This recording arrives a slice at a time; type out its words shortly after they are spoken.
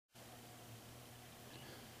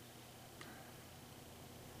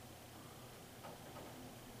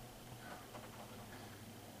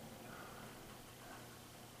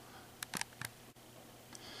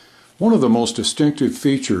One of the most distinctive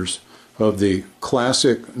features of the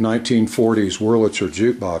classic 1940s Wurlitzer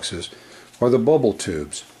jukeboxes are the bubble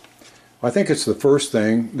tubes. I think it's the first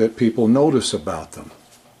thing that people notice about them.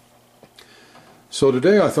 So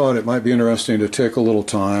today I thought it might be interesting to take a little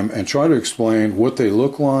time and try to explain what they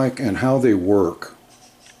look like and how they work.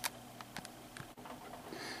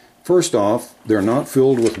 First off, they're not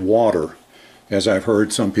filled with water, as I've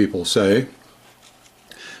heard some people say,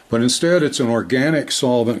 but instead it's an organic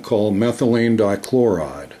solvent called methylene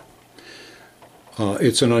dichloride.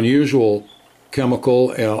 It's an unusual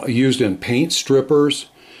chemical used in paint strippers.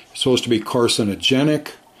 It's supposed to be carcinogenic.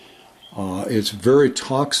 It's very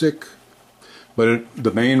toxic, but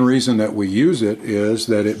the main reason that we use it is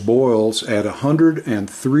that it boils at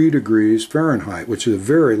 103 degrees Fahrenheit, which is a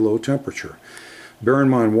very low temperature. Bear in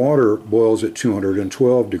mind, water boils at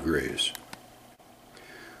 212 degrees.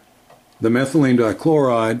 The methylene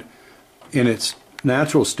dichloride in its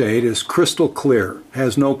natural state is crystal clear,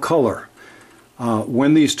 has no color.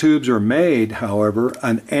 When these tubes are made, however,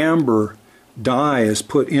 an amber dye is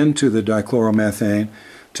put into the dichloromethane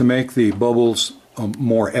to make the bubbles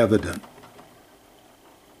more evident.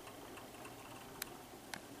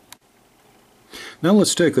 Now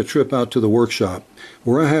let's take a trip out to the workshop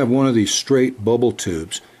where I have one of these straight bubble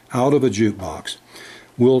tubes out of a jukebox.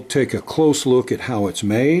 We'll take a close look at how it's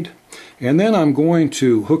made, and then I'm going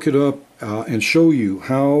to hook it up and show you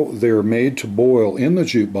how they're made to boil in the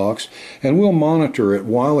jukebox, and we'll monitor it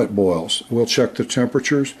while it boils. We'll check the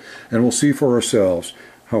temperatures and we'll see for ourselves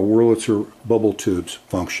how Wurlitzer bubble tubes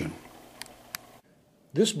function.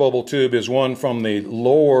 This bubble tube is one from the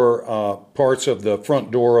lower parts of the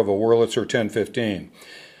front door of a Wurlitzer 1015.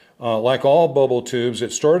 Like all bubble tubes,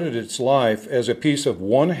 it started its life as a piece of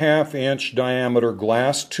 1/2 inch diameter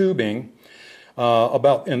glass tubing,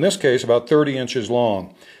 in this case, about 30 inches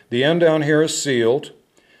long. The end down here is sealed.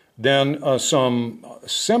 Then some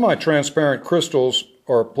semi-transparent crystals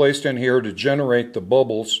are placed in here to generate the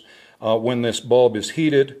bubbles when this bulb is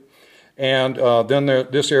heated. And then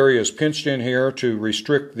this area is pinched in here to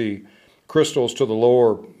restrict the crystals to the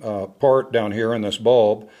lower part down here in this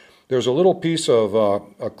bulb. There's a little piece of,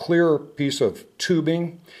 a clear piece of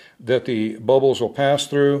tubing that the bubbles will pass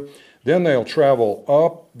through. Then they'll travel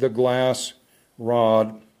up the glass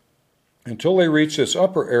rod until they reach this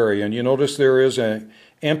upper area. And you notice there is an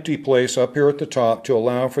empty place up here at the top to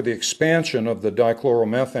allow for the expansion of the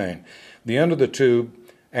dichloromethane. The end of the tube,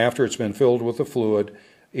 after it's been filled with the fluid,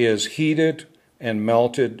 is heated and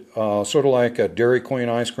melted, sort of like a Dairy Queen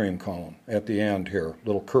ice cream cone at the end here,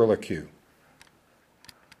 little curlicue.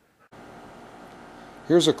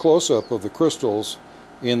 Here's a close-up of the crystals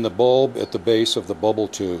in the bulb at the base of the bubble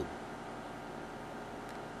tube.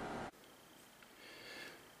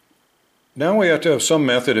 Now we have to have some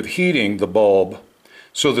method of heating the bulb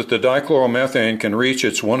so that the dichloromethane can reach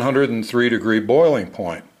its 103 degree boiling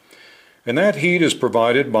point. And that heat is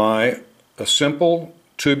provided by a simple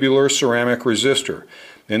tubular ceramic resistor.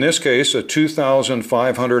 In this case, a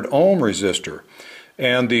 2,500 ohm resistor.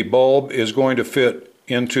 And the bulb is going to fit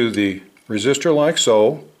into the resistor like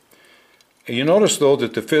so. You notice though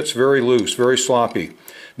that the fit's very loose, very sloppy.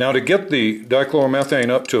 Now to get the dichloromethane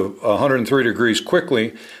up to 103 degrees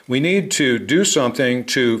quickly, we need to do something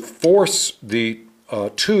to force the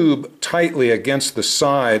tube tightly against the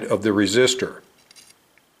side of the resistor.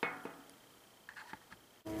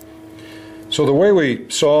 So the way we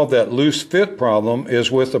solve that loose fit problem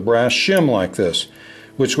is with a brass shim like this,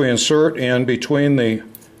 which we insert in between the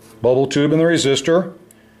bubble tube and the resistor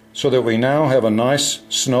so that we now have a nice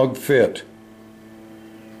snug fit.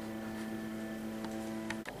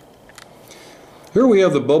 Here we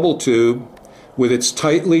have the bubble tube with its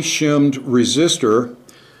tightly shimmed resistor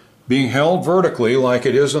being held vertically like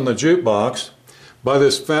it is in the jukebox by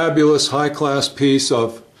this fabulous high-class piece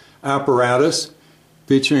of apparatus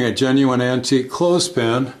featuring a genuine antique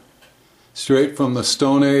clothespin straight from the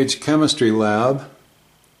Stone Age chemistry lab.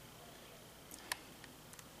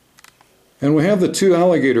 And we have the two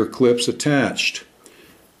alligator clips attached.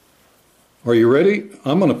 Are you ready?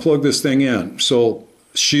 I'm going to plug this thing in. So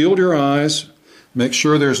shield your eyes. Make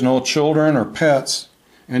sure there's no children or pets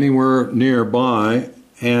anywhere nearby,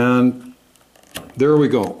 and there we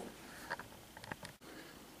go.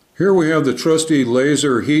 Here we have the trusty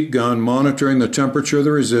laser heat gun monitoring the temperature of the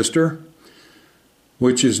resistor,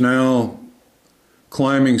 which is now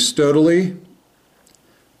climbing steadily,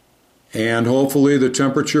 and hopefully the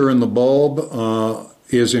temperature in the bulb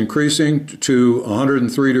is increasing to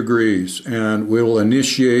 103 degrees, and we'll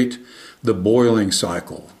initiate the boiling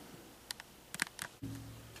cycle.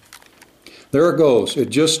 There it goes. It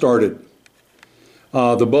just started.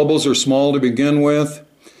 The bubbles are small to begin with,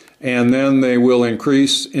 and then they will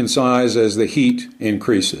increase in size as the heat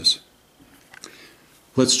increases.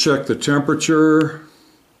 Let's check the temperature.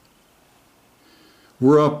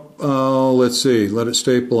 We're up, let's see, let it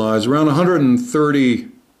stabilize, around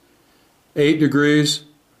 138 degrees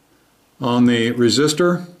on the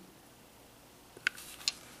resistor.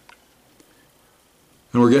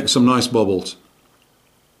 And we're getting some nice bubbles.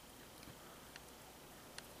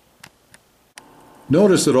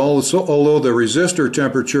 Notice that although the resistor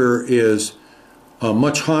temperature is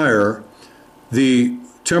much higher, the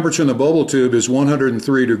temperature in the bubble tube is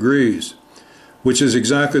 103 degrees, which is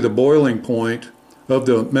exactly the boiling point of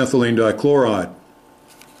the methylene dichloride.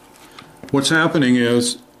 What's happening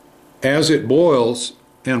is, as it boils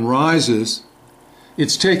and rises,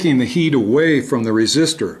 it's taking the heat away from the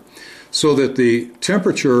resistor, so that the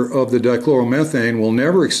temperature of the dichloromethane will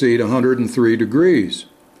never exceed 103 degrees.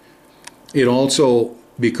 It also,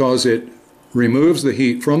 because it removes the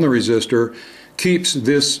heat from the resistor, keeps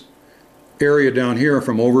this area down here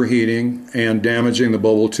from overheating and damaging the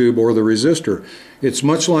bubble tube or the resistor. It's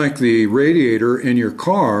much like the radiator in your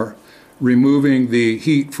car removing the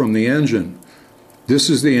heat from the engine. This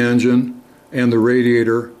is the engine, and the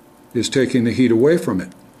radiator is taking the heat away from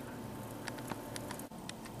it.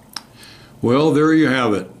 Well, there you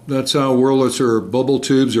have it. That's how Wurlitzer bubble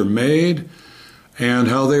tubes are made and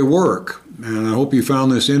how they work. And I hope you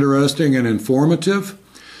found this interesting and informative,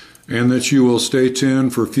 and that you will stay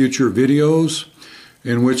tuned for future videos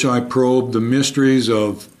in which I probe the mysteries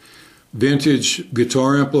of vintage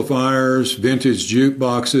guitar amplifiers, vintage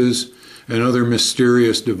jukeboxes, and other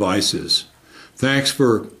mysterious devices. Thanks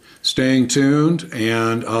for staying tuned,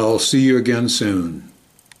 and I'll see you again soon.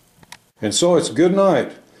 And so it's good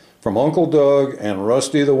night from Uncle Doug and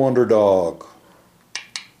Rusty the Wonder Dog.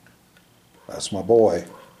 That's my boy.